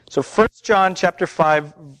So 1 John chapter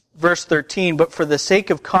 5, verse 13, but for the sake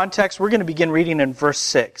of context, we're going to begin reading in verse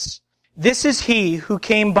 6. This is he who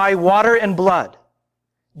came by water and blood,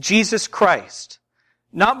 Jesus Christ,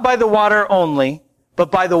 not by the water only,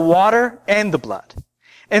 but by the water and the blood.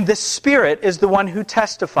 And the Spirit is the one who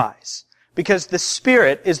testifies, because the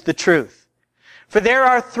Spirit is the truth. For there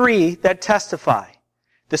are three that testify,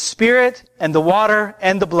 the Spirit and the water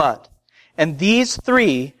and the blood. And these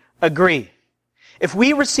three agree. If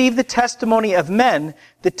we receive the testimony of men,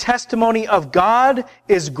 the testimony of God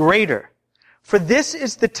is greater. For this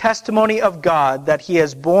is the testimony of God that he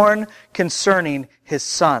has borne concerning his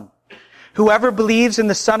Son. Whoever believes in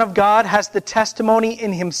the Son of God has the testimony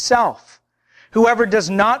in himself. Whoever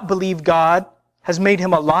does not believe God has made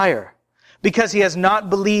him a liar, because he has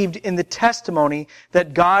not believed in the testimony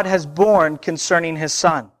that God has borne concerning his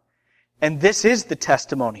Son. And this is the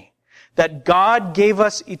testimony, that God gave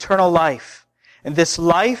us eternal life, and this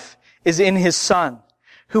life is in his Son.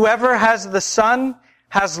 Whoever has the Son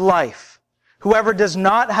has life. Whoever does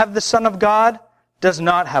not have the Son of God does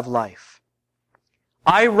not have life.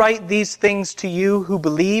 I write these things to you who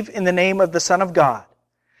believe in the name of the Son of God,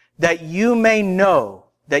 that you may know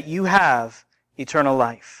that you have eternal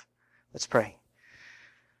life. Let's pray.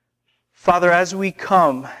 Father, as we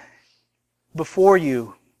come before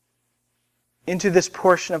you into this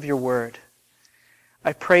portion of your word,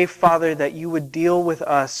 I pray, Father, that you would deal with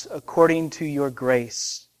us according to your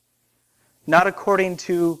grace, not according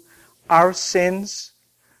to our sins,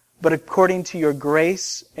 but according to your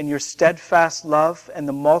grace and your steadfast love and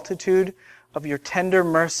the multitude of your tender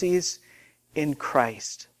mercies in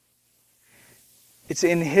Christ. It's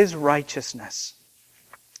in his righteousness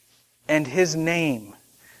and his name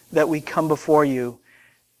that we come before you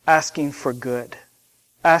asking for good,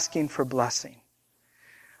 asking for blessing.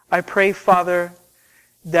 I pray, Father,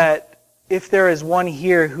 that if there is one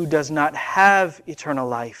here who does not have eternal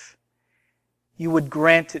life, you would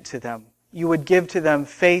grant it to them. You would give to them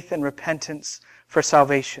faith and repentance for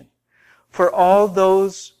salvation. For all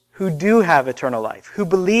those who do have eternal life, who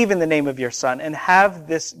believe in the name of your Son and have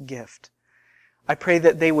this gift, I pray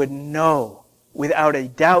that they would know without a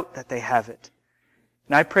doubt that they have it.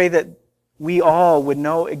 And I pray that we all would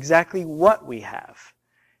know exactly what we have.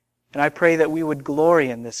 And I pray that we would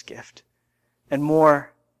glory in this gift and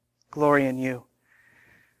more glory in you.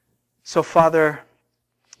 So, Father,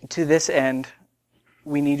 to this end,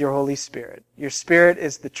 we need your Holy Spirit. Your Spirit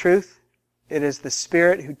is the truth. It is the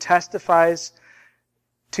Spirit who testifies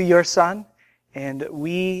to your Son, and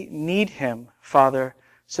we need him, Father,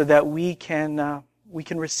 so that we can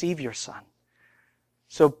receive your Son.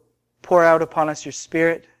 So pour out upon us your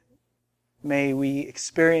Spirit. May we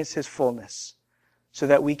experience his fullness so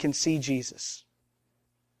that we can see Jesus,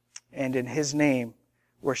 and in his name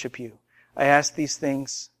worship you. I ask these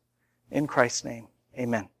things in Christ's name.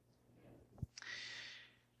 Amen.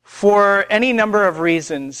 For any number of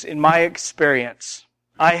reasons, in my experience,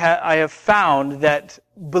 I have found that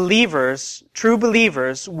believers, true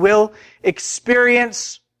believers, will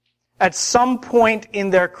experience at some point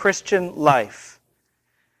in their Christian life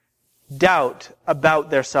doubt about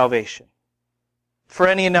their salvation. For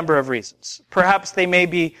any number of reasons. Perhaps they may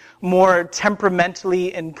be more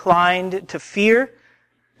temperamentally inclined to fear.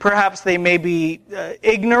 Perhaps they may be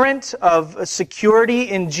ignorant of security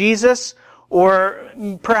in Jesus. Or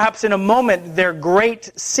perhaps in a moment, their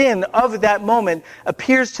great sin of that moment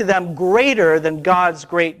appears to them greater than God's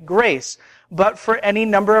great grace. But for any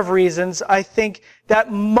number of reasons, I think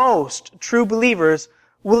that most true believers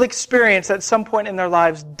will experience at some point in their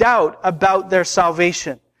lives doubt about their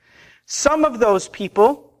salvation. Some of those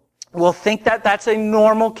people will think that that's a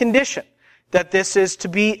normal condition, that this is to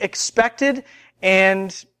be expected,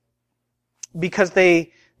 and because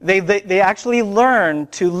they actually learn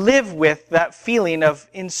to live with that feeling of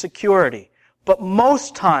insecurity. But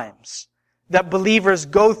most times that believers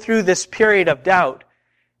go through this period of doubt,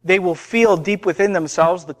 they will feel deep within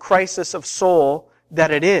themselves the crisis of soul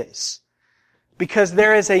that it is. Because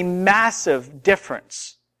there is a massive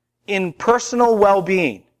difference in personal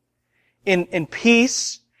well-being, in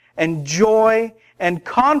peace and joy and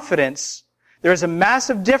confidence. There is a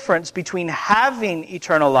massive difference between having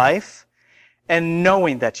eternal life and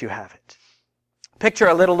knowing that you have it. Picture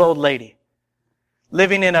a little old lady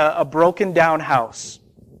living in a broken down house,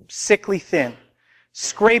 sickly thin,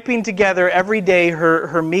 scraping together every day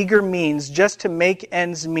her meager means just to make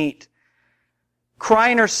ends meet,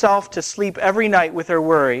 crying herself to sleep every night with her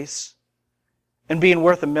worries, and being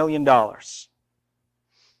worth $1 million.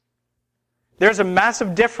 There's a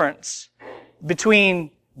massive difference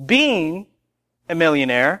between being a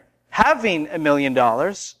millionaire, having $1 million,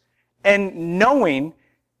 and knowing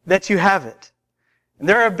that you have it. And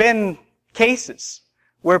there have been cases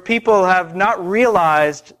where people have not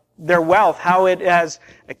realized their wealth, how it has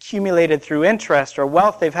accumulated through interest, or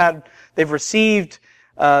wealth they've received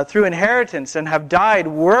through inheritance, and have died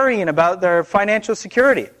worrying about their financial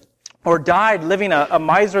security, or died living a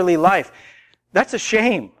miserly life. That's a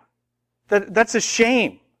shame. That's a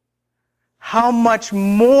shame. How much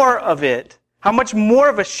more of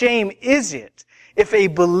a shame is it if a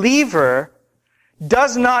believer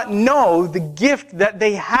does not know the gift that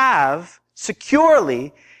they have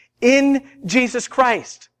securely in Jesus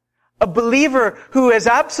Christ? A believer who is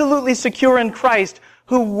absolutely secure in Christ,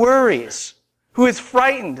 who worries, who is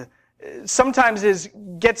frightened, sometimes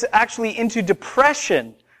gets actually into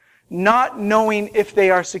depression, not knowing if they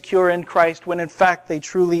are secure in Christ when in fact they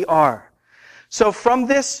truly are. So from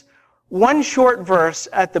this one short verse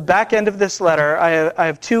at the back end of this letter, I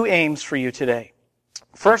have two aims for you today.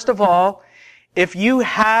 First of all, if you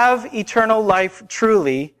have eternal life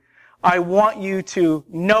truly, I want you to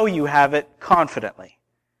know you have it confidently.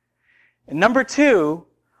 And number two,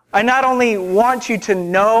 I not only want you to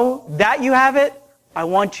know that you have it, I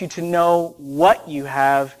want you to know what you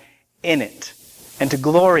have in it and to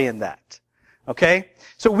glory in that. Okay?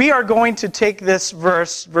 So we are going to take this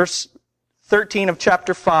verse 13 of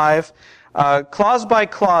chapter 5, clause by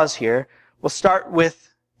clause here. We'll start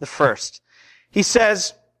with the first. He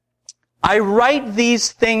says, I write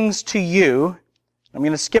these things to you. I'm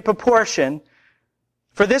going to skip a portion.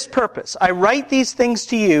 For this purpose, I write these things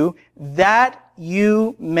to you that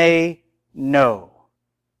you may know.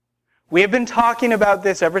 We have been talking about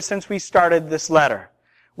this ever since we started this letter.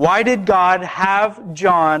 Why did God have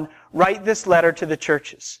John write this letter to the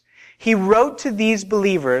churches? He wrote to these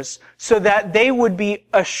believers so that they would be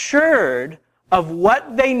assured of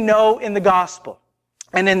what they know in the gospel.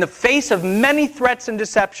 And in the face of many threats and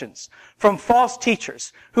deceptions from false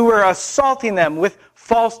teachers who were assaulting them with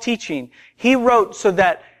false teaching, he wrote so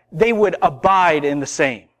that they would abide in the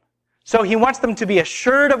same. So he wants them to be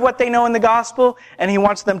assured of what they know in the gospel, and he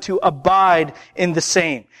wants them to abide in the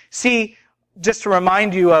same. See, just to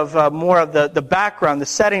remind you of more of the background, the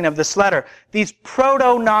setting of this letter, these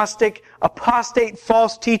proto-Gnostic, apostate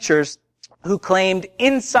false teachers who claimed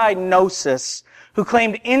inside gnosis, who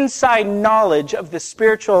claimed inside knowledge of the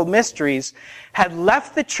spiritual mysteries, had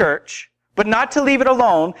left the church, but not to leave it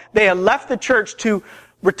alone. They had left the church to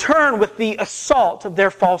return with the assault of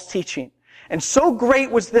their false teaching. And so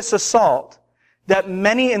great was this assault that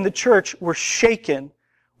many in the church were shaken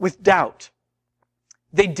with doubt.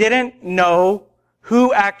 They didn't know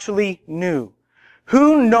who actually knew.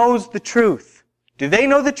 Who knows the truth? Do they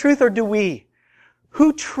know the truth or do we?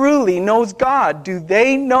 Who truly knows God? Do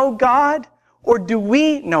they know God or do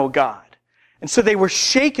we know God? And so they were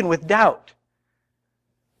shaken with doubt.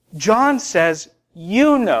 John says,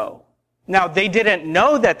 you know. Now, they didn't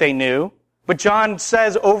know that they knew, but John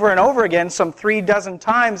says over and over again, some 36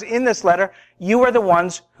 times in this letter, you are the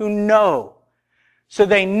ones who know. So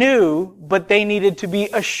they knew, but they needed to be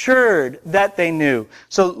assured that they knew.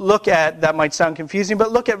 So that might sound confusing,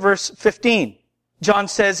 but look at verse 15. John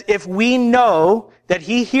says, if we know that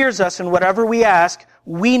he hears us in whatever we ask,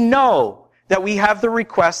 we know that we have the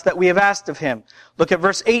request that we have asked of him. Look at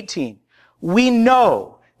verse 18. We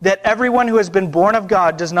know that everyone who has been born of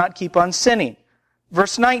God does not keep on sinning.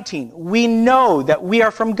 Verse 19, we know that we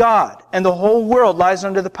are from God, and the whole world lies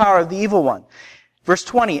under the power of the evil one. Verse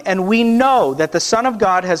 20, and we know that the Son of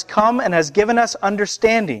God has come and has given us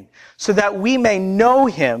understanding, so that we may know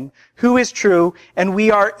him who is true, and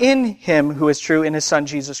we are in him who is true, in his Son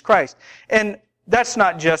Jesus Christ. And that's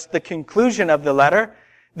not just the conclusion of the letter.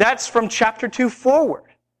 That's from chapter 2 forward.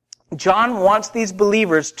 John wants these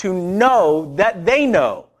believers to know that they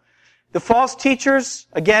know. The false teachers,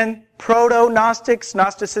 again, proto-Gnostics,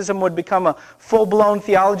 Gnosticism would become a full-blown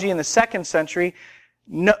theology in the 2nd century.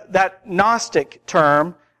 That Gnostic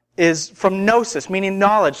term is from gnosis, meaning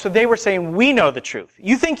knowledge. So they were saying, we know the truth.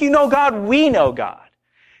 You think you know God? We know God.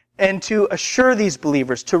 And to assure these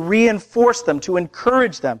believers, to reinforce them, to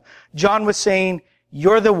encourage them, John was saying,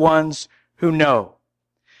 you're the ones who know.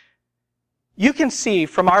 You can see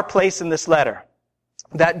from our place in this letter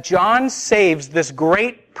that John saves this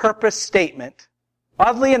great purpose statement,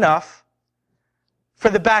 oddly enough, for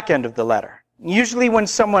the back end of the letter. Usually when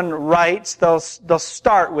someone writes, they'll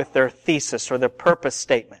start with their thesis or their purpose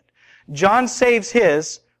statement. John saves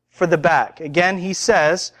his for the back. Again, he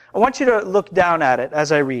says, I want you to look down at it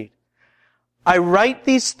as I read. I write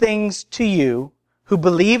these things to you who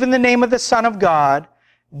believe in the name of the Son of God,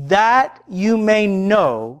 that you may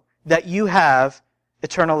know that you have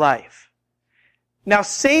eternal life. Now,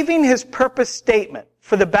 saving his purpose statement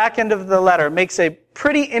for the back end of the letter makes a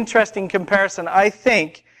pretty interesting comparison, I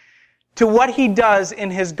think, to what he does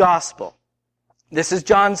in his gospel. This is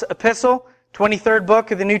John's epistle, 23rd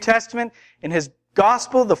book of the New Testament. In his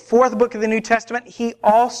gospel, the 4th book of the New Testament, he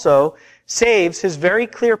also saves his very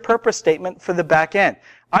clear purpose statement for the back end.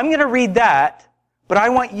 I'm going to read that, but I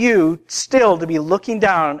want you still to be looking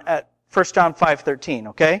down at 1 John 5:13,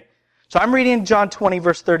 okay? So I'm reading John 20,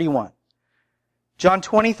 verse 31. John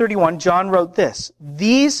 20:31, John wrote this,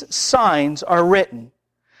 "These signs are written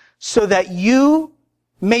so that you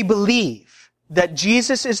may believe that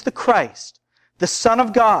Jesus is the Christ, the Son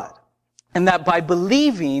of God, and that by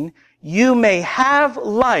believing you may have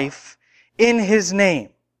life in His name."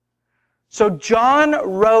 So John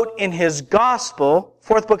wrote in his gospel,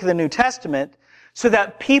 4th book of the New Testament, so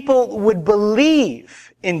that people would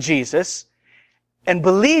believe in Jesus, and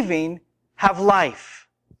believing have life.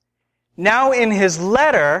 Now in his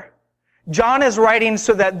letter, John is writing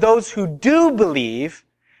so that those who do believe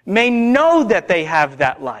may know that they have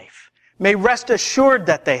that life, may rest assured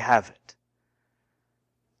that they have it.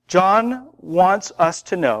 John wants us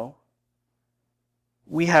to know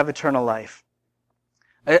we have eternal life.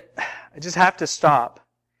 I just have to stop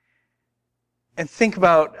and think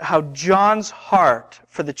about how John's heart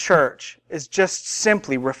for the church is just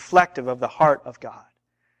simply reflective of the heart of God.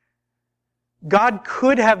 God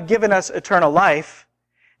could have given us eternal life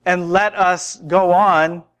and let us go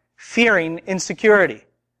on fearing insecurity,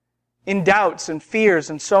 in doubts and fears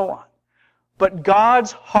and so on. But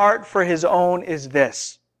God's heart for His own is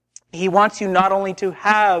this. He wants you not only to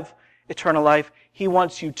have eternal life, He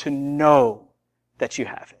wants you to know that you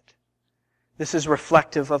have it. This is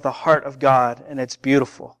reflective of the heart of God, and it's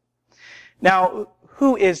beautiful. Now,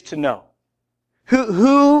 who is to know?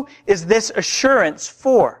 Who is this assurance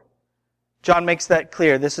for? John makes that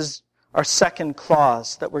clear. This is our second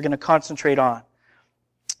clause that we're going to concentrate on.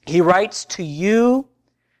 He writes, "To you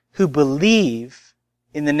who believe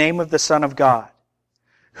in the name of the Son of God."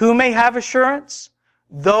 Who may have assurance?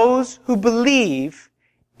 Those who believe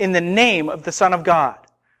in the name of the Son of God.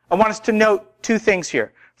 I want us to note two things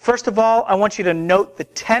here. First of all, I want you to note the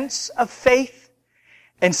tense of faith.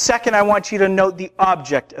 And second, I want you to note the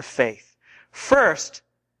object of faith. First,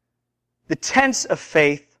 the tense of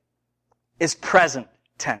faith is present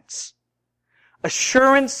tense.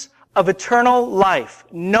 Assurance of eternal life,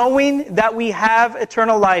 knowing that we have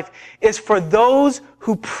eternal life, is for those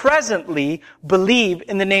who presently believe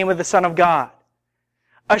in the name of the Son of God.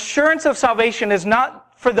 Assurance of salvation is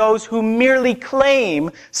not for those who merely claim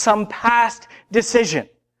some past decision,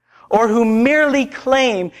 or who merely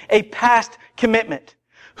claim a past commitment,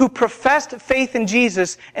 who professed faith in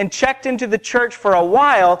Jesus and checked into the church for a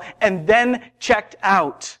while and then checked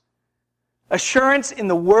out. Assurance in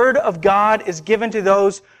the Word of God is given to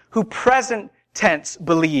those who present tense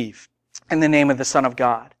believe in the name of the Son of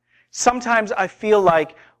God. Sometimes I feel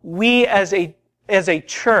like we as a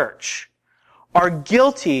church are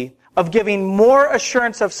guilty of giving more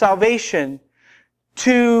assurance of salvation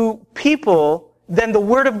to people than the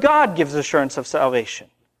Word of God gives assurance of salvation.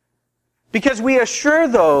 Because we assure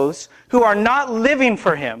those who are not living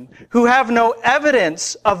for Him, who have no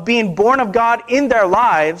evidence of being born of God in their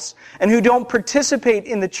lives, and who don't participate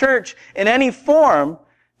in the church in any form,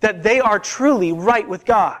 that they are truly right with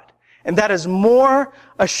God. And that is more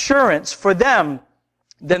assurance for them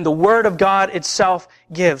than the Word of God itself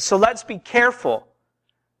gives. So let's be careful,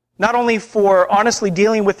 not only for honestly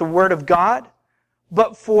dealing with the Word of God,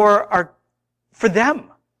 but for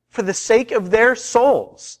them, for the sake of their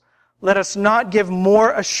souls. Let us not give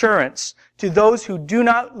more assurance to those who do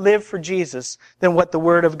not live for Jesus than what the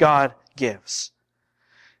Word of God gives.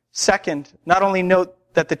 Second, not only note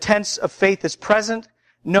that the tense of faith is present,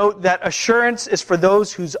 note that assurance is for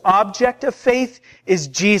those whose object of faith is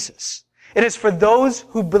Jesus. It is for those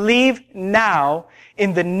who believe now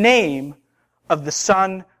in the name of the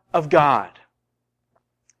Son of God.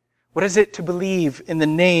 What is it to believe in the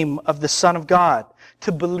name of the Son of God?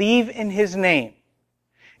 To believe in His name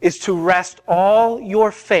is to rest all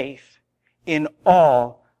your faith in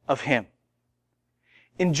all of Him.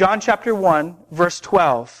 In John chapter 1, verse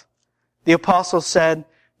 12, the apostle said,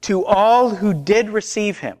 "To all who did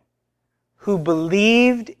receive Him, who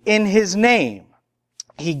believed in His name,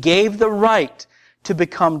 He gave the right to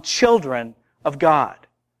become children of God."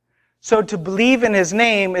 So to believe in His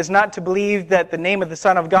name is not to believe that the name of the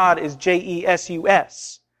Son of God is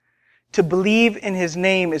Jesus. To believe in His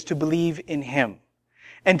name is to believe in Him.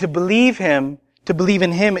 And to believe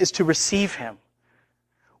in Him is to receive Him.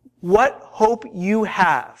 What hope you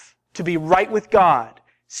have to be right with God,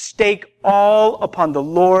 stake all upon the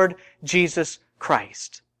Lord Jesus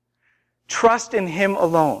Christ. Trust in Him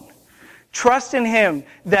alone. Trust in Him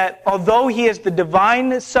that although He is the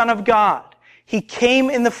divine Son of God, He came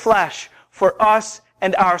in the flesh for us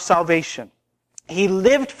and our salvation. He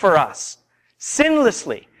lived for us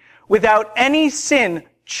sinlessly, without any sin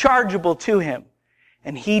chargeable to Him.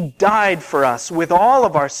 And He died for us with all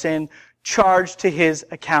of our sin charged to His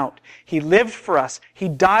account. He lived for us. He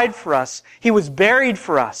died for us. He was buried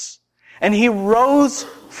for us. And He rose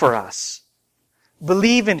for us.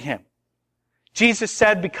 Believe in Him. Jesus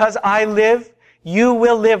said, because I live, you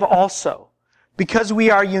will live also. Because we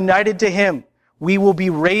are united to Him, we will be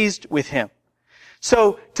raised with Him.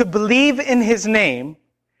 So to believe in His name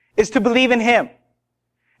is to believe in Him.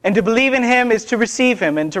 And to believe in Him is to receive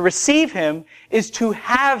Him. And to receive Him is to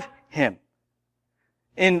have Him.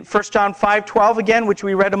 In 1 John 5:12 again, which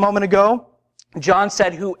we read a moment ago, John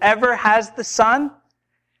said, whoever has the Son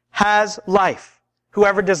has life.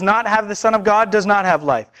 Whoever does not have the Son of God does not have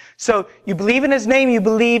life. So you believe in His name, you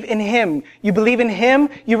believe in Him. You believe in Him,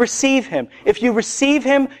 you receive Him. If you receive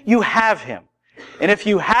Him, you have Him. And if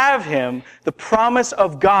you have Him, the promise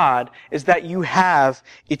of God is that you have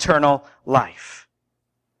eternal life.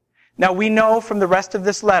 Now we know from the rest of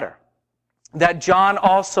this letter that John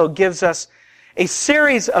also gives us a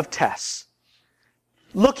series of tests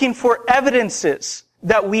looking for evidences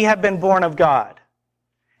that we have been born of God.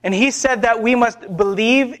 And he said that we must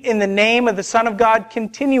believe in the name of the Son of God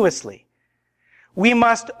continuously. We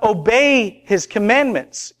must obey His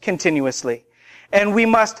commandments continuously. And we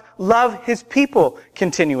must love His people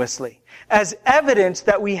continuously as evidence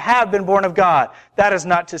that we have been born of God. That is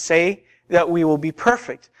not to say that we will be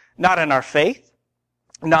perfect. Not in our faith,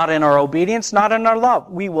 not in our obedience, not in our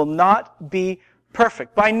love. We will not be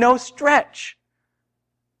perfect by no stretch.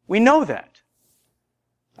 We know that.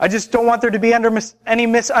 I just don't want there to be any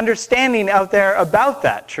misunderstanding out there about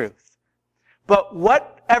that truth. But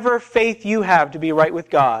whatever faith you have to be right with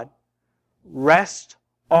God, rest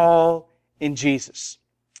all in Jesus.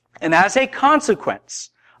 And as a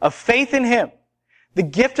consequence of faith in Him, the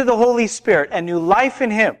gift of the Holy Spirit and new life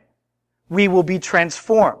in Him, we will be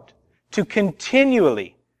transformed to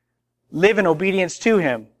continually live in obedience to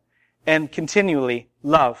Him and continually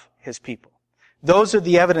love His people. Those are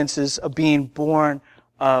the evidences of being born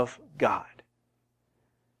of God.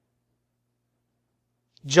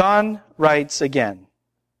 John writes again,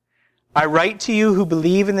 I write to you who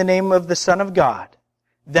believe in the name of the Son of God,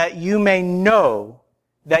 that you may know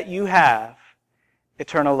that you have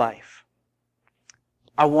eternal life.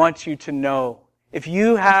 I want you to know. If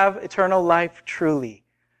you have eternal life truly,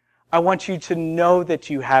 I want you to know that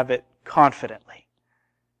you have it confidently.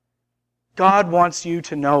 God wants you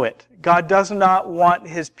to know it. God does not want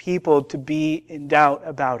His people to be in doubt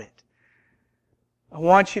about it. I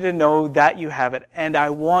want you to know that you have it, and I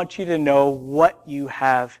want you to know what you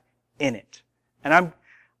have in it. And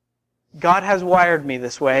God has wired me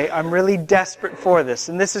this way. I'm really desperate for this.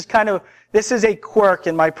 And this is a quirk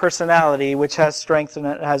in my personality, which has strengths and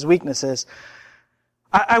it has weaknesses.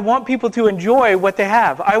 I want people to enjoy what they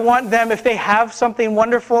have. I want them, if they have something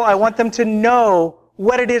wonderful, I want them to know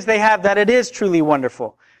what it is they have, that it is truly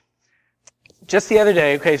wonderful. Just the other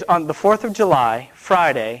day, on the 4th of July,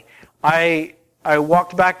 Friday, I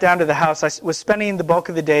walked back down to the house. I was spending the bulk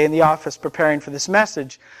of the day in the office preparing for this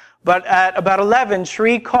message. But at about 11,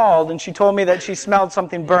 Sheree called and she told me that she smelled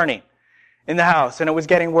something burning in the house and it was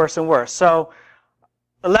getting worse and worse. So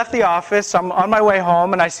I left the office. I'm on my way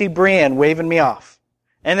home and I see Brienne waving me off.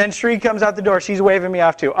 And then Sheree comes out the door. She's waving me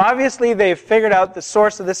off too. Obviously, they've figured out the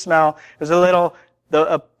source of the smell. It was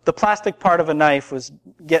the plastic part of a knife was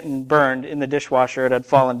getting burned in the dishwasher. It had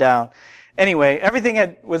fallen down. Anyway,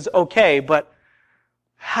 everything was okay, but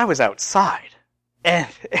I was outside and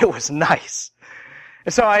it was nice.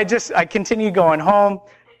 And so I continued going home,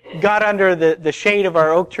 got under the shade of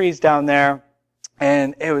our oak trees down there,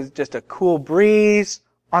 and it was just a cool breeze.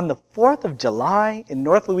 On the 4th of July in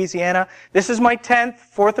North Louisiana, this is my 10th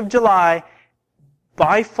 4th of July,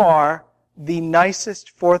 by far the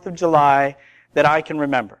nicest 4th of July that I can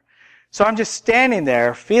remember. So I'm just standing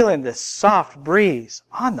there feeling this soft breeze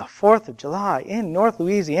on the 4th of July in North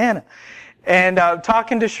Louisiana. And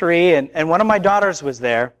talking to Sheree, and one of my daughters was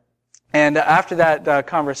there. And after that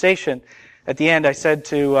conversation, at the end, I said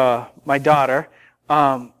to my daughter,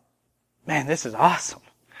 man, this is awesome.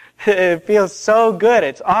 It feels so good.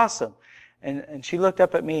 It's awesome. And she looked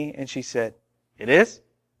up at me and she said, it is?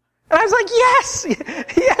 And I was like, yes!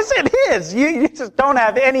 Yes, it is! You just don't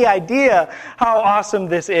have any idea how awesome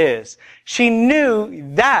this is. She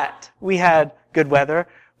knew that we had good weather,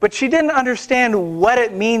 but she didn't understand what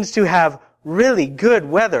it means to have really good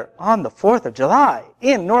weather on the 4th of July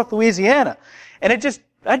in North Louisiana. And it just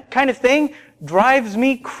That kind of thing drives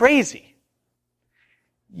me crazy.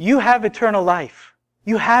 You have eternal life.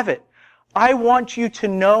 You have it. I want you to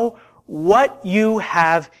know what you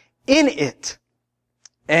have in it.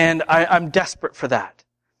 And I'm desperate for that.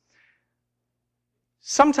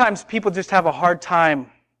 Sometimes people just have a hard time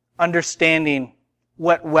understanding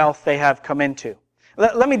what wealth they have come into.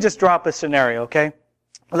 Let me just drop a scenario, okay?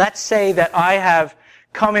 Let's say that I have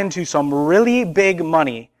come into some really big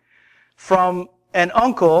money from an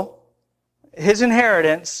uncle, his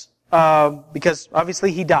inheritance, because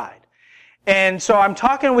obviously he died. And so I'm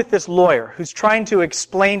talking with this lawyer who's trying to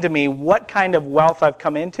explain to me what kind of wealth I've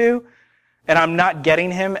come into, and I'm not getting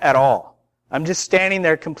him at all. I'm just standing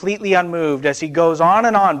there completely unmoved as he goes on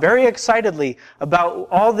and on, very excitedly, about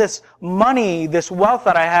all this money, this wealth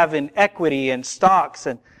that I have in equity and stocks,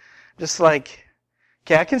 and just like,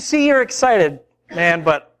 okay, I can see you're excited, man,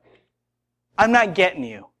 but I'm not getting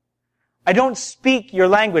you. I don't speak your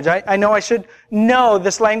language. I know I should know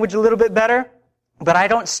this language a little bit better, but I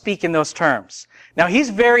don't speak in those terms. Now, he's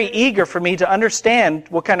very eager for me to understand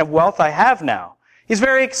what kind of wealth I have now. He's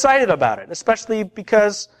very excited about it, especially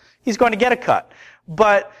because he's going to get a cut.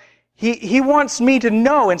 But he wants me to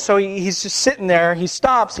know, and so he's just sitting there. He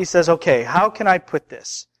stops. He says, okay, how can I put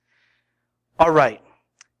this? All right.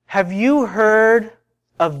 Have you heard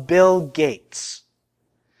of Bill Gates?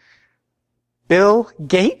 Bill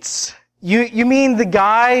Gates? You mean the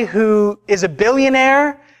guy who is a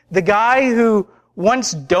billionaire? The guy who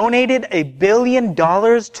once donated $1 billion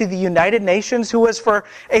to the United Nations, who was for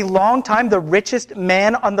a long time the richest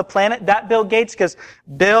man on the planet? That Bill Gates? Because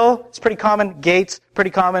Bill, it's pretty common. Gates,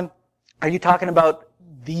 pretty common. Are you talking about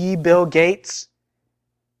the Bill Gates?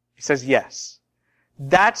 He says, yes.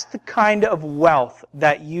 That's the kind of wealth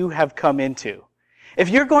that you have come into. If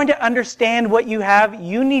you're going to understand what you have,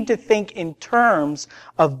 you need to think in terms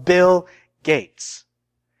of Bill Gates.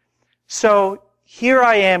 So here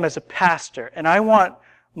I am as a pastor, and I want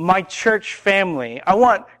my church family, I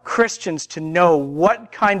want Christians to know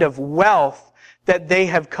what kind of wealth that they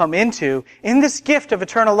have come into in this gift of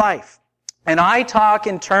eternal life. And I talk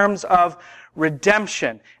in terms of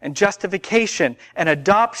redemption and justification and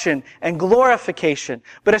adoption and glorification.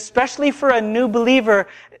 But especially for a new believer,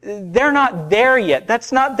 they're not there yet.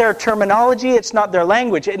 That's not their terminology. It's not their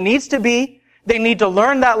language. It needs to be. They need to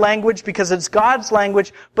learn that language because it's God's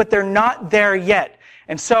language, but they're not there yet.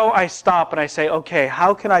 And so I stop and I say, okay,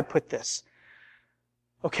 how can I put this?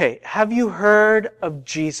 Okay, have you heard of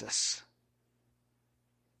Jesus?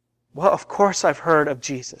 Well, of course I've heard of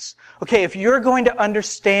Jesus. Okay, if you're going to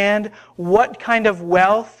understand what kind of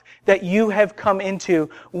wealth that you have come into,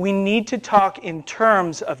 we need to talk in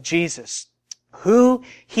terms of Jesus. Who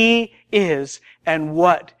He is and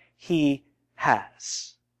what He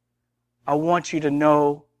has. I want you to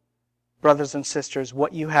know, brothers and sisters,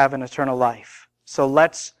 what you have in eternal life. So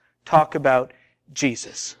let's talk about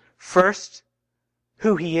Jesus. First,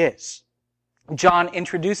 who He is. John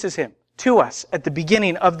introduces Him to us at the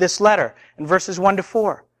beginning of this letter in verses 1 to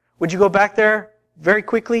 4. Would you go back there very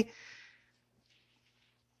quickly?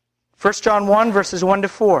 1 John 1, verses 1 to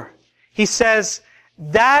 4. He says,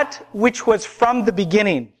 that which was from the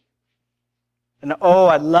beginning. And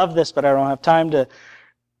I love this, but I don't have time to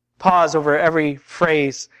pause over every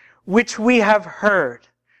phrase. Which we have heard,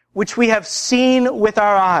 which we have seen with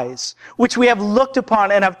our eyes, which we have looked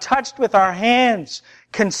upon and have touched with our hands,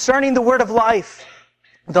 concerning the word of life.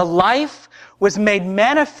 The life was made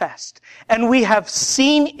manifest, and we have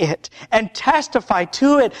seen it, and testify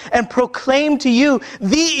to it, and proclaim to you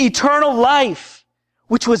the eternal life,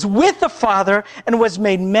 which was with the Father, and was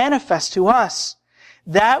made manifest to us.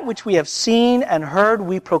 That which we have seen and heard,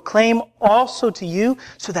 we proclaim also to you,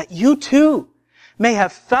 so that you too may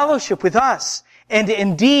have fellowship with us. And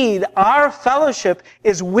indeed, our fellowship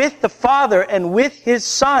is with the Father and with His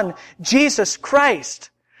Son, Jesus Christ.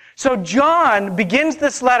 So John begins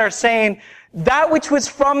this letter saying, that which was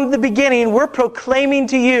from the beginning, we're proclaiming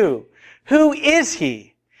to you. Who is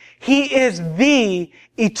He? He is the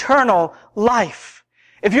eternal life.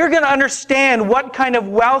 If you're going to understand what kind of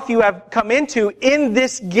wealth you have come into in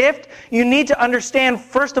this gift, you need to understand,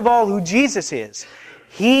 first of all, who Jesus is.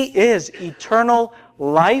 He is eternal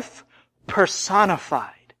life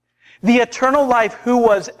personified. The eternal life who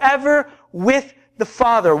was ever with the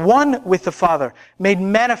Father, one with the Father, made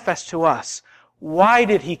manifest to us. Why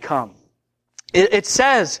did He come? It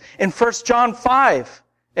says in 1 John 5,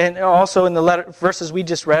 and also in the letter, verses we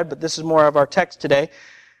just read, but this is more of our text today.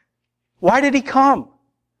 Why did He come?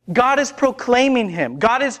 God is proclaiming Him.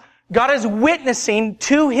 God is witnessing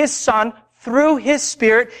to His Son through His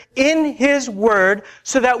Spirit in His Word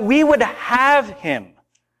so that we would have Him.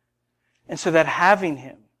 And so that having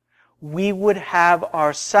him, we would have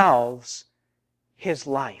ourselves his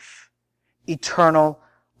life, eternal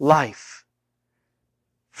life.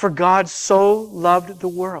 For God so loved the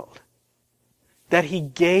world that he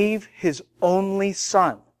gave his only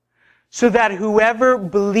Son, so that whoever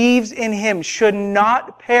believes in him should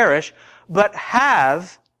not perish, but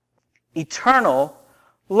have eternal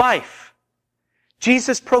life.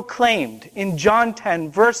 Jesus proclaimed in John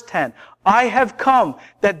 10, verse 10, I have come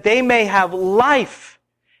that they may have life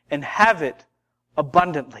and have it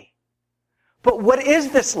abundantly. But what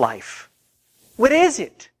is this life? What is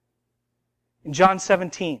it? In John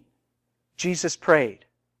 17, Jesus prayed.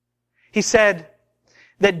 He said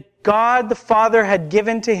that God the Father had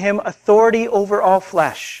given to him authority over all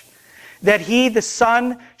flesh, that he, the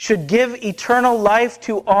Son, should give eternal life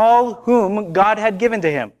to all whom God had given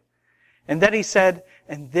to him. And then he said,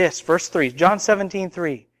 and this, verse 3, John 17,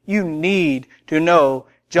 3, you need to know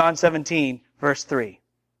John 17, verse 3.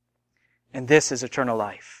 And this is eternal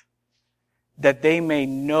life, that they may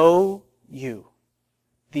know you,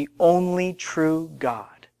 the only true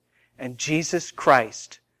God, and Jesus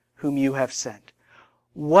Christ, whom you have sent.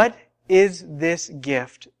 What is this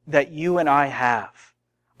gift that you and I have?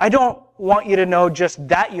 I don't want you to know just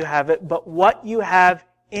that you have it, but what you have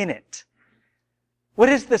in it. What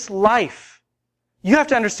is this life? You have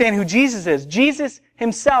to understand who Jesus is. Jesus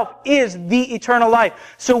himself is the eternal life.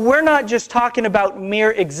 So we're not just talking about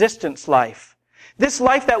mere existence life. This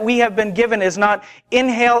life that we have been given is not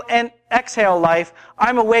inhale and exhale life.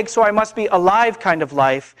 I'm awake, so I must be alive kind of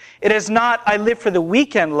life. It is not I live for the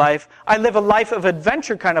weekend life. I live a life of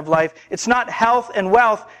adventure kind of life. It's not health and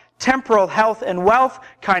wealth, temporal health and wealth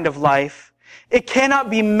kind of life. It cannot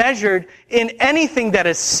be measured in anything that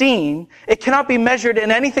is seen. It cannot be measured in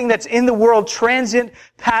anything that's in the world, transient,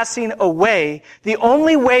 passing away. The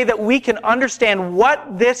only way that we can understand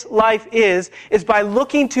what this life is by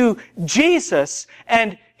looking to Jesus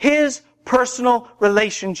and his personal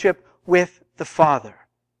relationship with the Father.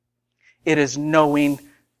 It is knowing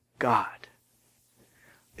God.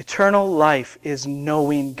 Eternal life is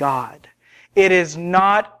knowing God. It is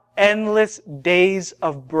not endless days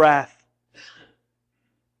of breath.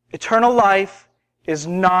 Eternal life is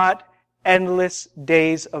not endless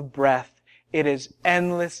days of breath. It is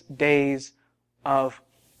endless days of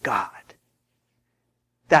God.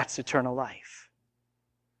 That's eternal life.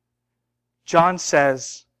 John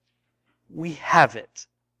says, we have it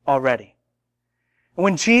already.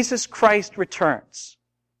 When Jesus Christ returns,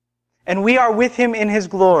 and we are with him in his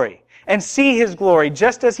glory, and see his glory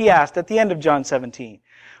just as he asked at the end of John 17,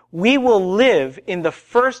 we will live in the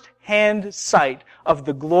first-hand sight of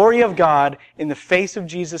the glory of God in the face of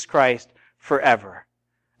Jesus Christ forever.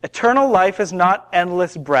 Eternal life is not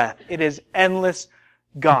endless breath. It is endless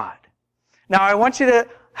God. Now, I want you to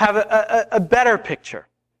have a better picture,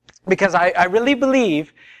 because I really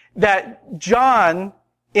believe that John,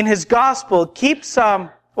 in his gospel, keeps,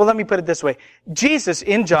 let me put it this way. Jesus,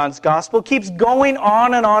 in John's gospel, keeps going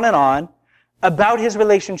on and on and on about his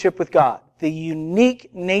relationship with God, the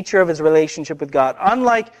unique nature of his relationship with God.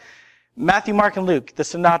 Unlike Matthew, Mark, and Luke, the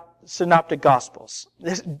synoptic gospels,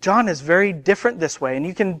 John is very different this way, and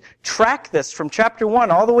you can track this from chapter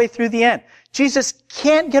 1 all the way through the end. Jesus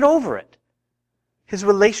can't get over it, his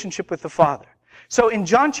relationship with the Father. So in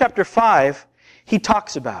John chapter 5, he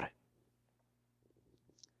talks about it.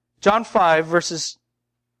 John 5, verses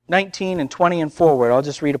 19 and 20 and forward, I'll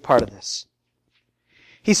just read a part of this.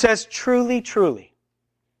 He says, truly, truly,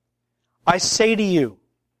 I say to you,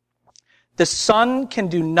 the Son can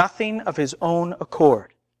do nothing of his own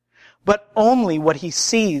accord, but only what he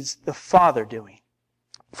sees the Father doing.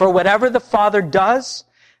 For whatever the Father does,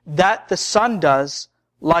 that the Son does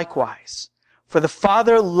likewise. For the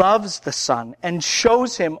Father loves the Son and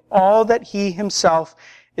shows him all that he himself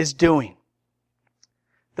is doing.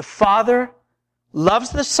 The Father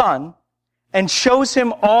loves the Son and shows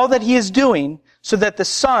him all that he is doing, so that the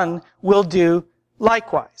Son will do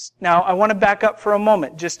likewise. Now, I want to back up for a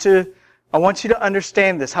moment I want you to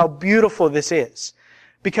understand this, how beautiful this is.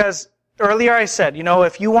 Because earlier I said,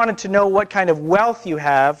 if you wanted to know what kind of wealth you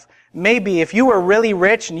have, maybe if you were really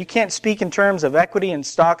rich and you can't speak in terms of equity and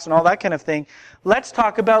stocks and all that kind of thing, let's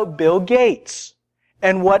talk about Bill Gates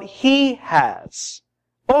and what he has.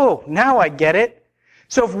 Oh, now I get it.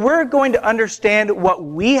 So if we're going to understand what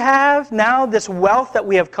we have now, this wealth that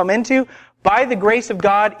we have come into, by the grace of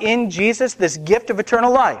God in Jesus, this gift of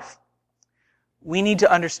eternal life, we need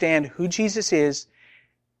to understand who Jesus is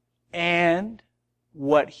and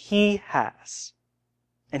what he has.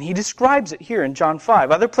 And he describes it here in John 5,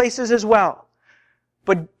 other places as well.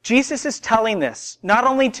 But Jesus is telling this not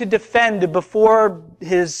only to defend before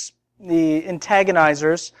his the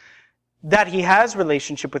antagonizers that he has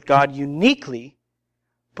relationship with God uniquely,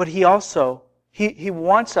 but he also, he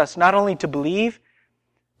wants us not only to believe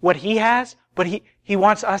what he has, but he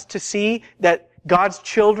wants us to see that God's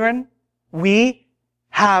children, we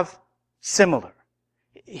have similar.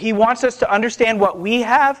 He wants us to understand what we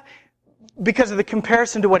have because of the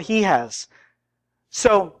comparison to what he has.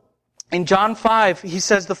 So, in John 5, he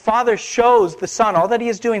says the Father shows the Son all that he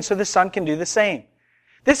is doing so the Son can do the same.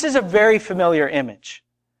 This is a very familiar image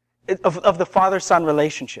of the Father-Son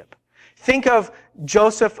relationship. Think of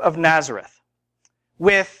Joseph of Nazareth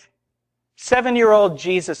with 7-year-old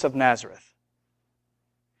Jesus of Nazareth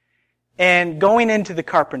and going into the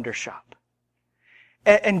carpenter shop.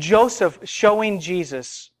 And Joseph showing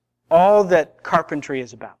Jesus all that carpentry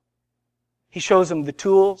is about. He shows him the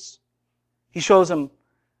tools. He shows him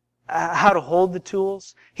how to hold the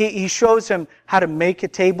tools. He shows him how to make a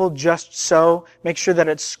table just so. Make sure that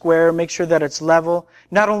it's square. Make sure that it's level.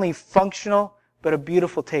 Not only functional, but a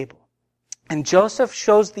beautiful table. And Joseph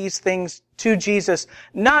shows these things to Jesus,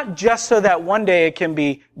 not just so that one day it can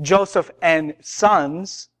be Joseph and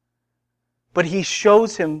sons, but he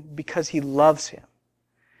shows him because he loves him.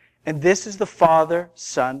 And this is the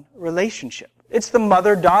father-son relationship. It's the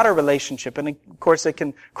mother-daughter relationship, and of course it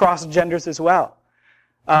can cross genders as well.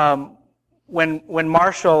 When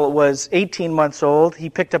Marshall was 18 months old, he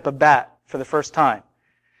picked up a bat for the first time.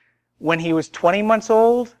 When he was 20 months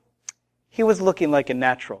old, he was looking like a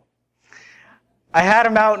natural. I had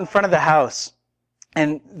him out in front of the house,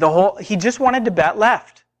 and he just wanted to bat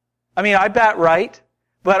left. I mean, I bat right,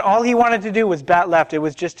 but all he wanted to do was bat left. It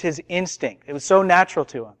was just his instinct. It was so natural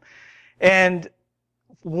to him. And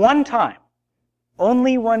one time,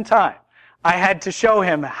 only one time, I had to show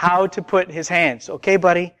him how to put his hands. Okay,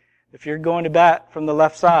 buddy, if you're going to bat from the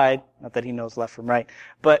left side, not that he knows left from right,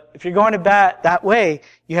 but if you're going to bat that way,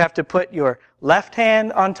 you have to put your left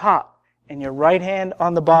hand on top and your right hand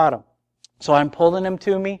on the bottom. So I'm pulling him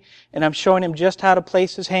to me, and I'm showing him just how to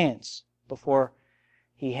place his hands before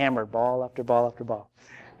he hammered ball after ball after ball.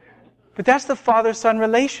 But that's the father-son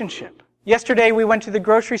relationship. Yesterday we went to the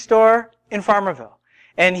grocery store in Farmerville,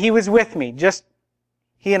 and he was with me, just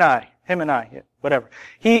him and I, whatever.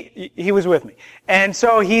 He was with me. And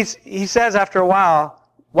so he says after a while,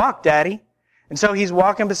 "Walk, Daddy." And so he's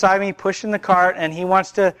walking beside me, pushing the cart, and he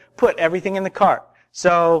wants to put everything in the cart.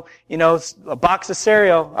 So, a box of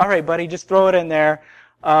cereal. All right, buddy, just throw it in there.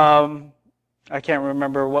 I can't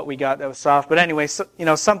remember what we got that was soft. But anyway,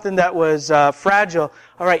 something that was fragile.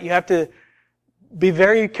 All right, you have to be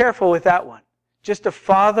very careful with that one. Just a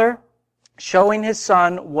father showing his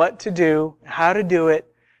son what to do, how to do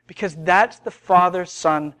it, because that's the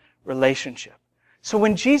father-son relationship. So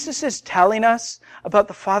when Jesus is telling us about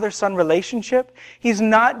the father-son relationship, he's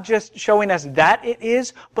not just showing us that it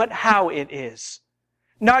is, but how it is.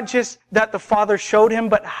 Not just that the Father showed him,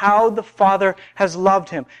 but how the Father has loved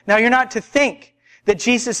him. Now, you're not to think that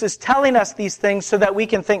Jesus is telling us these things so that we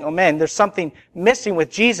can think, oh man, there's something missing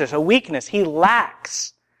with Jesus, a weakness. He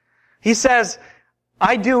lacks. He says,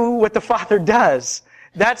 I do what the Father does.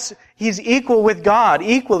 He's equal with God,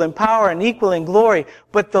 equal in power and equal in glory.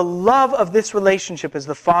 But the love of this relationship is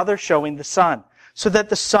the Father showing the Son, so that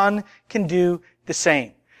the Son can do the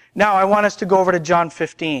same. Now, I want us to go over to John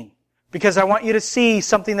 15. Because I want you to see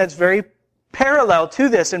something that's very parallel to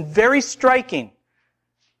this and very striking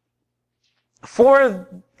for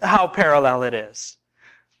how parallel it is.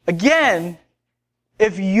 Again,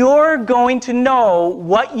 if you're going to know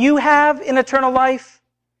what you have in eternal life,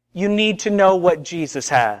 you need to know what Jesus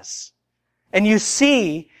has. And you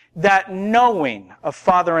see that knowing of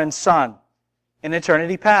Father and Son in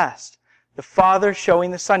eternity past. The Father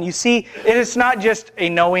showing the Son. You see, it is not just a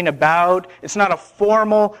knowing about. It's not a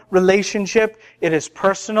formal relationship. It is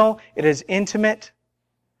personal. It is intimate.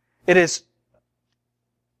 It is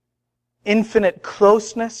infinite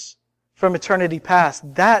closeness from eternity past.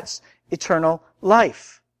 That's eternal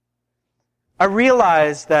life. I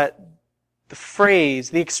realize that the phrase,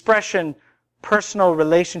 the expression, personal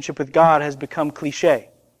relationship with God has become cliche.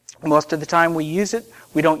 Most of the time we use it.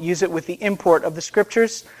 We don't use it with the import of the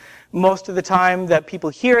Scriptures. Most of the time that people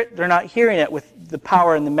hear it, they're not hearing it with the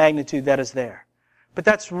power and the magnitude that is there. But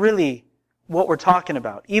that's really what we're talking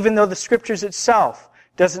about, even though the Scriptures itself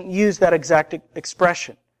doesn't use that exact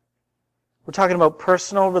expression. We're talking about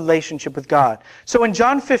personal relationship with God. So in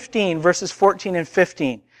John 15, verses 14 and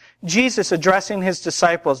 15, Jesus, addressing his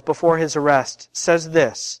disciples before his arrest, says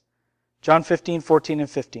this, John 15, 14 and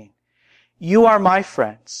 15, "You are my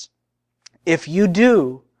friends, if you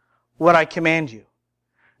do what I command you.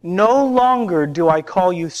 No longer do I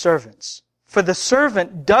call you servants, For the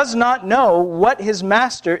servant does not know what his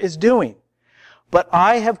master is doing. But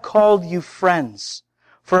I have called you friends,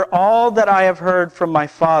 for all that I have heard from my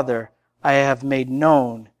Father I have made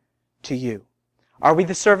known to you. Are we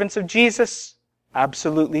the servants of Jesus?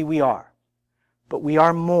 Absolutely we are. But we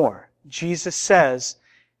are more. Jesus says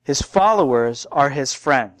his followers are his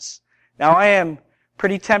friends. Now I am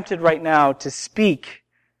pretty tempted right now to speak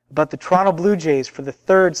about the Toronto Blue Jays for the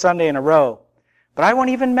third Sunday in a row. But I won't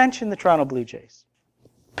even mention the Toronto Blue Jays.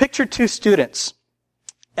 Picture two students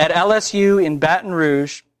at LSU in Baton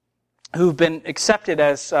Rouge who've been accepted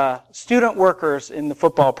as student workers in the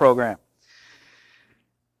football program.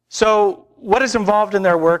 So what is involved in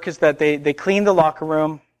their work is that they clean the locker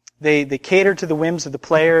room, they cater to the whims of the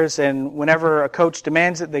players, and whenever a coach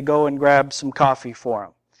demands it, they go and grab some coffee for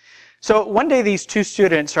them. So one day these two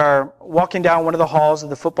students are walking down one of the halls of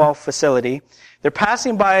the football facility. They're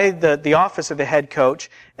passing by the office of the head coach,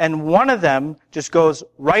 and one of them just goes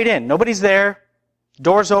right in. Nobody's there.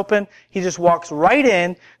 Door's open. He just walks right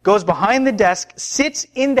in, goes behind the desk, sits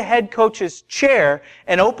in the head coach's chair,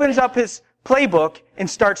 and opens up his playbook and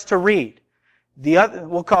starts to read.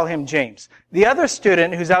 We'll call him James. The other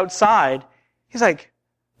student who's outside, he's like,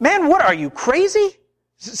 man, what are you, crazy?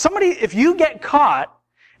 Somebody, if you get caught,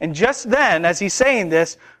 and just then, as he's saying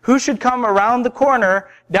this, who should come around the corner,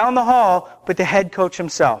 down the hall, but the head coach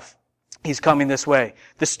himself? He's coming this way.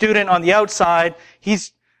 The student on the outside, he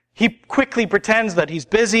quickly pretends that he's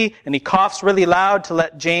busy, and he coughs really loud to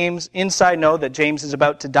let James inside know that James is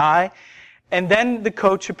about to die. And then the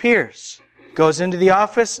coach appears, goes into the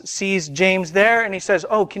office, sees James there, and he says,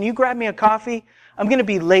 oh, can you grab me a coffee? I'm going to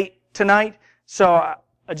be late tonight, so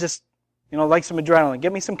I just, like some adrenaline.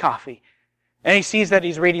 Get me some coffee. And he sees that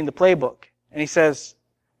he's reading the playbook. And he says,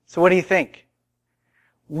 so what do you think?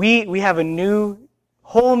 We have a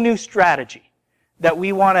whole new strategy that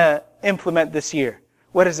we want to implement this year.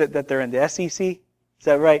 What is it that they're in? The SEC? Is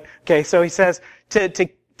that right? Okay, so he says,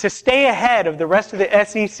 to stay ahead of the rest of the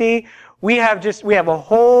SEC, we have a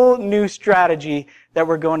whole new strategy that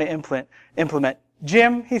we're going to implement.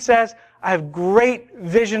 Jim, he says, I have great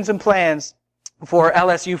visions and plans for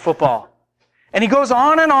LSU football. And he goes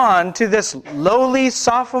on and on to this lowly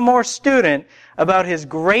sophomore student about his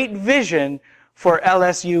great vision for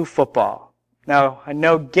LSU football. Now, I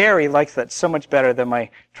know Gary likes that so much better than my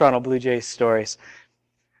Toronto Blue Jays stories.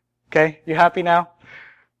 Okay, you happy now?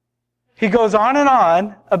 He goes on and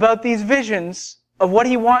on about these visions of what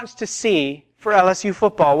he wants to see for LSU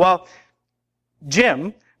football. Well,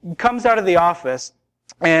 Jim comes out of the office,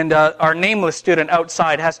 and our nameless student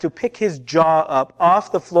outside has to pick his jaw up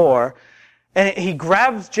off the floor. And he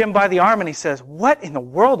grabs Jim by the arm and he says, what in the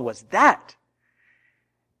world was that?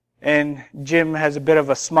 And Jim has a bit of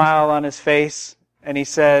a smile on his face and he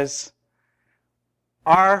says,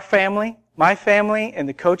 our family, my family and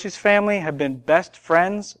the coach's family have been best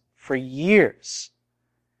friends for years.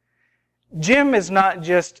 Jim is not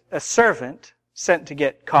just a servant sent to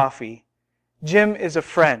get coffee. Jim is a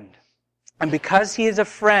friend. And because he is a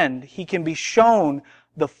friend, he can be shown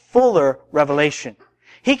the fuller revelation.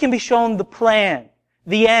 He can be shown the plan,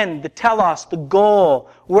 the end, the telos, the goal,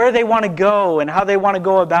 where they want to go and how they want to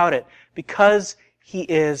go about it, because he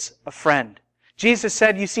is a friend. Jesus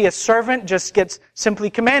said, you see, a servant just gets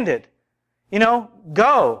simply commanded.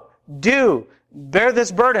 Go, do, bear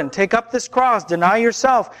this burden, take up this cross, deny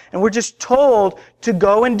yourself. And we're just told to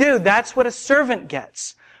go and do. That's what a servant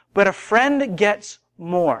gets. But a friend gets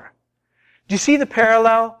more. Do you see the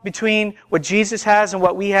parallel between what Jesus has and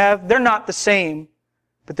what we have? They're not the same,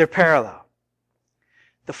 but they're parallel.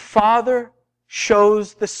 The Father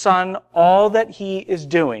shows the Son all that He is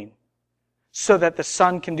doing so that the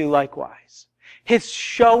Son can do likewise. His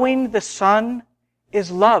showing the Son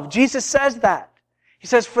is love. Jesus says that. He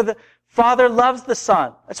says, for the Father loves the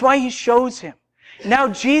Son. That's why He shows Him. Now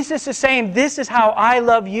Jesus is saying, this is how I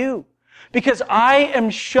love you, because I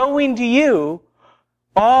am showing to you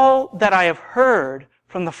all that I have heard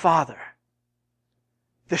from the Father.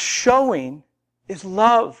 The showing is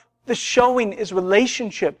love. The showing is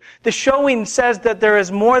relationship. The showing says that there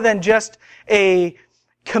is more than just a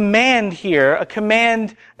command here,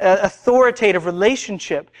 authoritative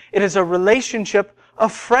relationship. It is a relationship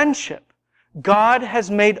of friendship. God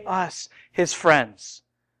has made us His friends.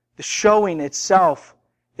 The showing itself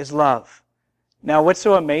is love. Now, what's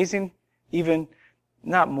so amazing, even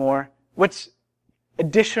not more, what's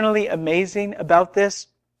additionally amazing about this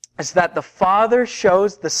is that the Father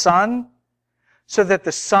shows the Son so that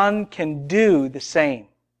the Son can do the same.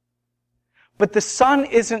 But the Son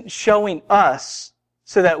isn't showing us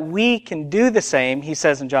so that we can do the same, He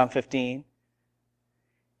says in John 15.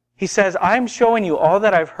 He says, I'm showing you all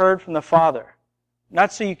that I've heard from the Father,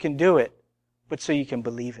 not so you can do it, but so you can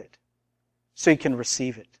believe it, so you can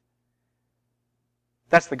receive it.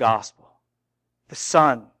 That's the gospel. The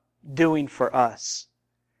Son doing for us.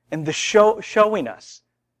 And the showing us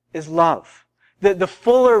is love. The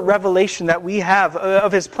fuller revelation that we have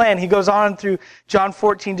of His plan. He goes on through John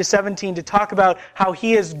 14 to 17 to talk about how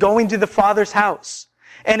He is going to the Father's house.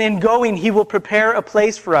 And in going, He will prepare a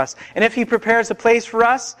place for us. And if He prepares a place for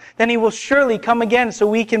us, then He will surely come again so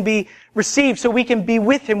we can be received, so we can be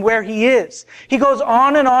with Him where He is. He goes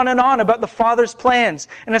on and on and on about the Father's plans.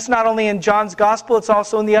 And it's not only in John's Gospel, it's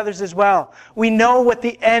also in the others as well. We know what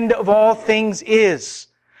the end of all things is.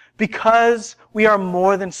 Because we are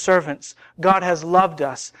more than servants. God has loved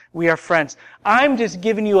us. We are friends. I'm just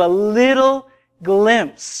giving you a little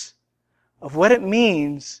glimpse of what it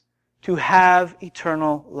means to have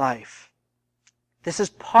eternal life. This is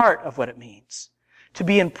part of what it means. To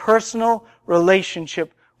be in personal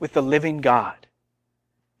relationship with the living God.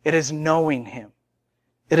 It is knowing Him.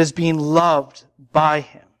 It is being loved by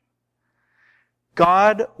Him.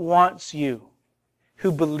 God wants you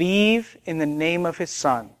who believe in the name of His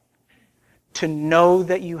Son to know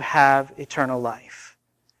that you have eternal life.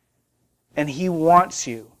 And He wants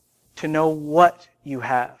you to know what you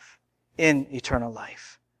have in eternal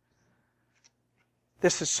life.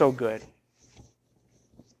 This is so good.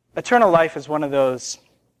 Eternal life is one of those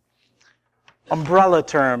umbrella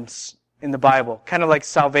terms in the Bible, kind of like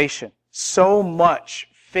salvation. So much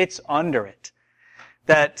fits under it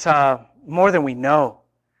that more than we know.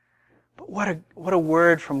 But what a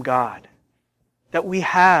word from God. That we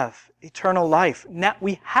have eternal life. Now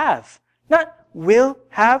we have. Not will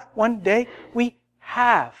have one day. We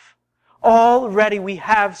have. Already we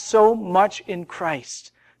have so much in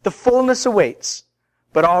Christ. The fullness awaits.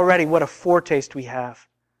 But already what a foretaste we have.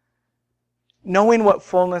 Knowing what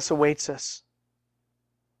fullness awaits us.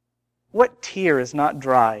 What tear is not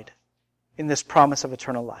dried in this promise of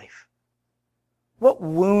eternal life? What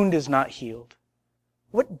wound is not healed?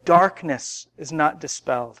 What darkness is not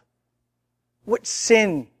dispelled? What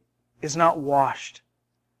sin is not washed?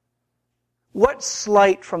 What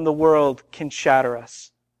slight from the world can shatter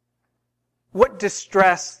us? What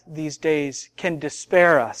distress these days can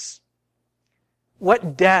despair us?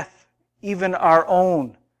 What death, even our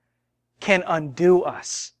own, can undo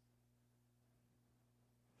us?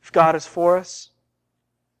 If God is for us,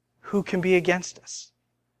 who can be against us?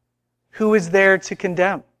 Who is there to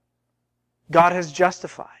condemn? God has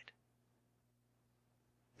justified.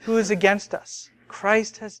 Who is against us?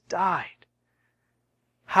 Christ has died.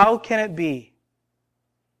 How can it be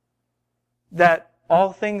that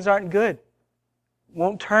all things aren't good?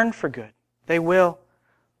 Won't turn for good? They will.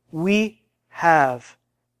 We have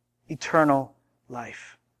eternal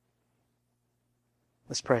life.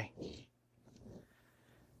 Let's pray.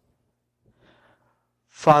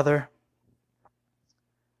 Father,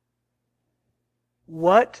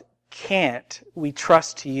 what can't we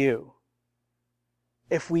trust to you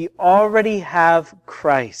if we already have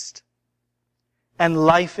Christ and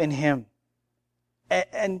life in Him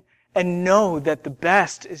and know that the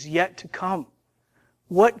best is yet to come?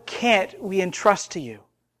 What can't we entrust to you?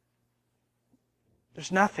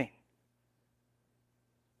 There's nothing.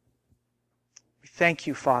 We thank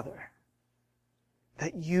you, Father,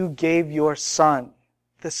 that you gave your Son,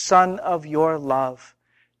 the Son of your love,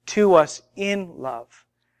 to us in love,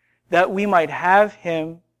 that we might have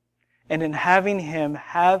Him, and in having Him,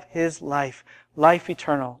 have His life, life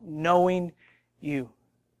eternal, knowing you.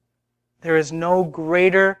 There is no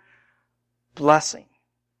greater blessing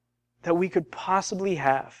that we could possibly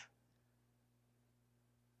have.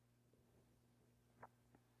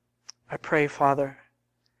 I pray, Father,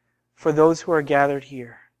 for those who are gathered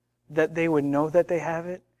here, that they would know that they have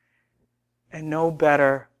it and know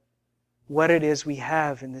better what it is we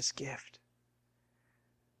have in this gift.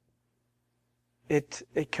 It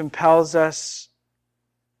compels us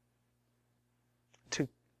to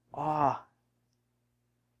awe,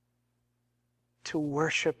 to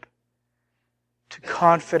worship, to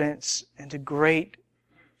confidence, and to great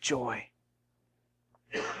joy.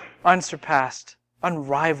 Unsurpassed,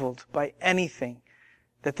 unrivaled by anything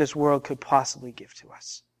that this world could possibly give to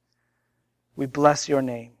us. We bless your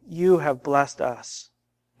name. You have blessed us.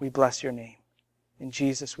 We bless your name. In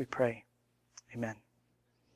Jesus we pray. Amen.